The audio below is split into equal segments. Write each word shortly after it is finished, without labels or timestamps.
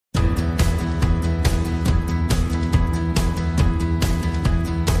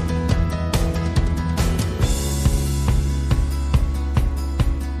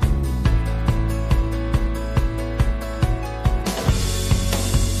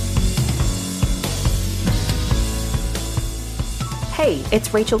Hey,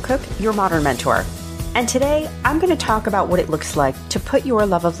 it's Rachel Cook, your Modern Mentor. And today I'm going to talk about what it looks like to put your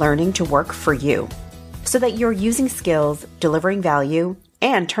love of learning to work for you so that you're using skills, delivering value,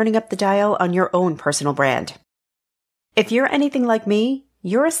 and turning up the dial on your own personal brand. If you're anything like me,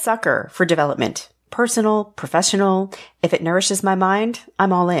 you're a sucker for development. Personal, professional. If it nourishes my mind,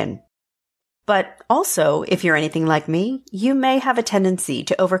 I'm all in. But also, if you're anything like me, you may have a tendency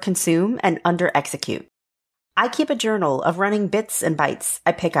to overconsume and under-execute. I keep a journal of running bits and bytes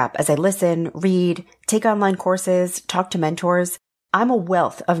I pick up as I listen, read, take online courses, talk to mentors. I'm a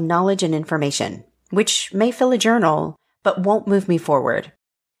wealth of knowledge and information, which may fill a journal, but won't move me forward.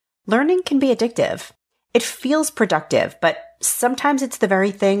 Learning can be addictive. It feels productive, but sometimes it's the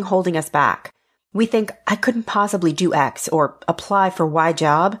very thing holding us back. We think, I couldn't possibly do X or apply for Y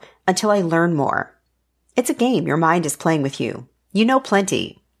job until I learn more. It's a game your mind is playing with you. You know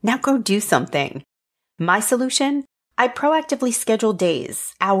plenty. Now go do something. My solution? I proactively schedule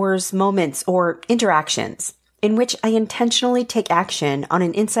days, hours, moments, or interactions in which I intentionally take action on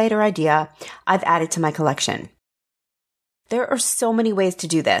an insight or idea I've added to my collection. There are so many ways to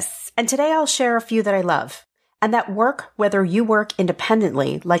do this, and today I'll share a few that I love and that work whether you work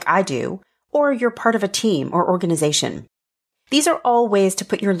independently like I do, or you're part of a team or organization. These are all ways to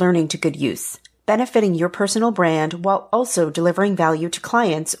put your learning to good use, benefiting your personal brand while also delivering value to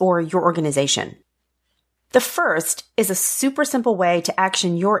clients or your organization. The first is a super simple way to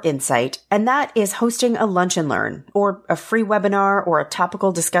action your insight, and that is hosting a lunch and learn, or a free webinar or a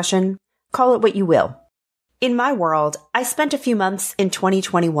topical discussion. Call it what you will. In my world, I spent a few months in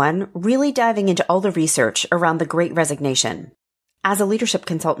 2021 really diving into all the research around the Great Resignation. As a leadership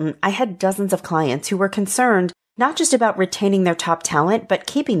consultant, I had dozens of clients who were concerned not just about retaining their top talent, but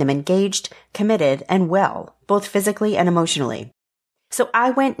keeping them engaged, committed, and well, both physically and emotionally. So I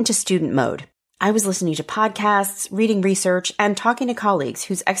went into student mode. I was listening to podcasts, reading research, and talking to colleagues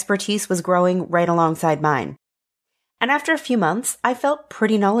whose expertise was growing right alongside mine. And after a few months, I felt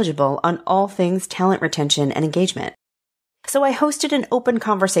pretty knowledgeable on all things talent retention and engagement. So I hosted an open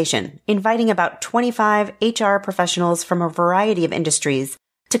conversation, inviting about 25 HR professionals from a variety of industries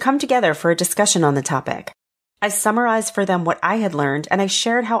to come together for a discussion on the topic. I summarized for them what I had learned, and I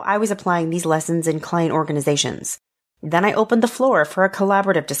shared how I was applying these lessons in client organizations. Then I opened the floor for a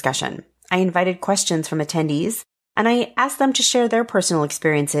collaborative discussion. I invited questions from attendees, and I asked them to share their personal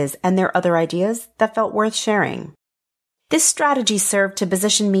experiences and their other ideas that felt worth sharing. This strategy served to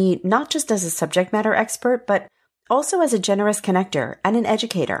position me not just as a subject matter expert, but also as a generous connector and an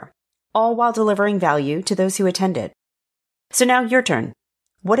educator, all while delivering value to those who attended. So now your turn.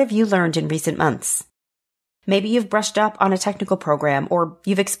 What have you learned in recent months? Maybe you've brushed up on a technical program, or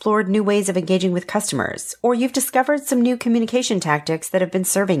you've explored new ways of engaging with customers, or you've discovered some new communication tactics that have been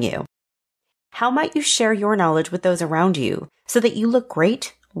serving you. How might you share your knowledge with those around you so that you look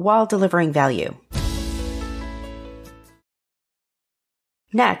great while delivering value?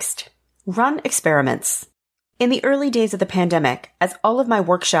 Next, run experiments. In the early days of the pandemic, as all of my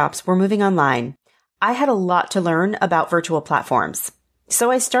workshops were moving online, I had a lot to learn about virtual platforms. So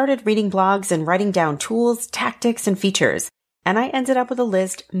I started reading blogs and writing down tools, tactics, and features, and I ended up with a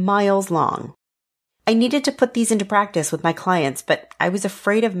list miles long. I needed to put these into practice with my clients, but I was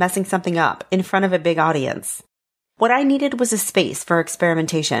afraid of messing something up in front of a big audience. What I needed was a space for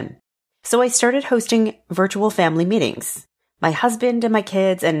experimentation. So I started hosting virtual family meetings. My husband and my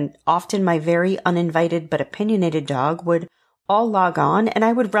kids, and often my very uninvited but opinionated dog, would all log on, and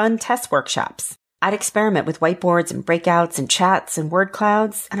I would run test workshops. I'd experiment with whiteboards and breakouts and chats and word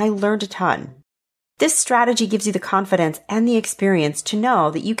clouds, and I learned a ton. This strategy gives you the confidence and the experience to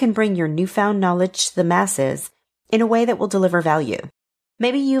know that you can bring your newfound knowledge to the masses in a way that will deliver value.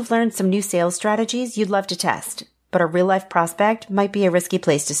 Maybe you've learned some new sales strategies you'd love to test, but a real-life prospect might be a risky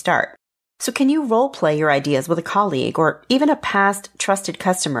place to start. So can you role-play your ideas with a colleague or even a past trusted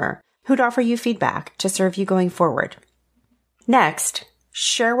customer who'd offer you feedback to serve you going forward? Next,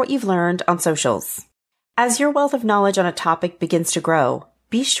 share what you've learned on socials. As your wealth of knowledge on a topic begins to grow,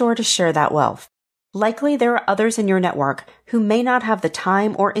 be sure to share that wealth. Likely there are others in your network who may not have the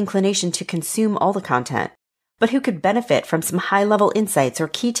time or inclination to consume all the content, but who could benefit from some high-level insights or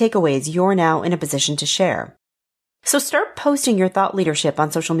key takeaways you're now in a position to share. So start posting your thought leadership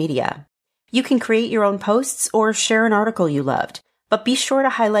on social media. You can create your own posts or share an article you loved, but be sure to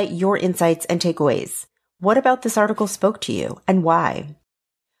highlight your insights and takeaways. What about this article spoke to you and why?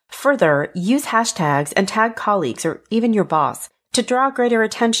 Further, use hashtags and tag colleagues or even your boss to draw greater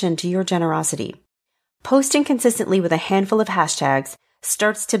attention to your generosity. Posting consistently with a handful of hashtags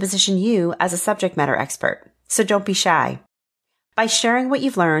starts to position you as a subject matter expert, so don't be shy. By sharing what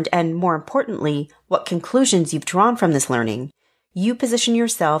you've learned and, more importantly, what conclusions you've drawn from this learning, you position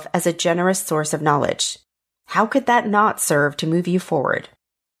yourself as a generous source of knowledge. How could that not serve to move you forward?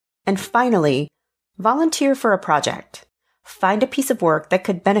 And finally, volunteer for a project. Find a piece of work that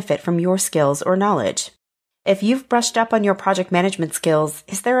could benefit from your skills or knowledge. If you've brushed up on your project management skills,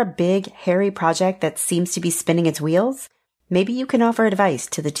 is there a big, hairy project that seems to be spinning its wheels? Maybe you can offer advice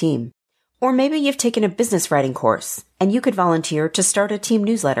to the team. Or maybe you've taken a business writing course and you could volunteer to start a team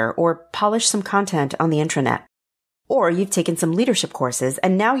newsletter or polish some content on the intranet. Or you've taken some leadership courses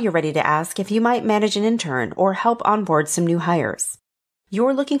and now you're ready to ask if you might manage an intern or help onboard some new hires.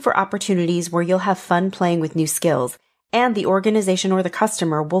 You're looking for opportunities where you'll have fun playing with new skills and the organization or the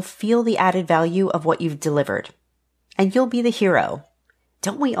customer will feel the added value of what you've delivered. And you'll be the hero.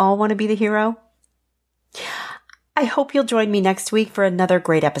 Don't we all want to be the hero? I hope you'll join me next week for another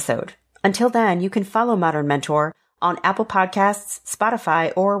great episode. Until then, you can follow Modern Mentor on Apple Podcasts,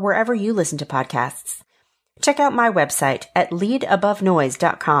 Spotify, or wherever you listen to podcasts. Check out my website at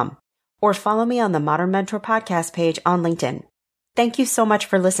leadabovenoise.com or follow me on the Modern Mentor podcast page on LinkedIn. Thank you so much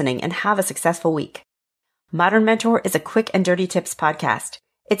for listening and have a successful week. Modern Mentor is a quick and dirty tips podcast.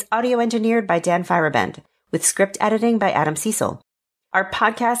 It's audio engineered by Dan Feierabend with script editing by Adam Cecil. Our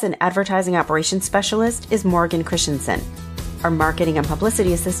podcast and advertising operations specialist is Morgan Christensen. Our marketing and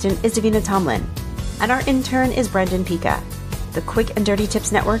publicity assistant is Davina Tomlin. And our intern is Brendan Pica. The Quick and Dirty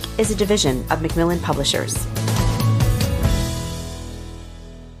Tips Network is a division of Macmillan Publishers.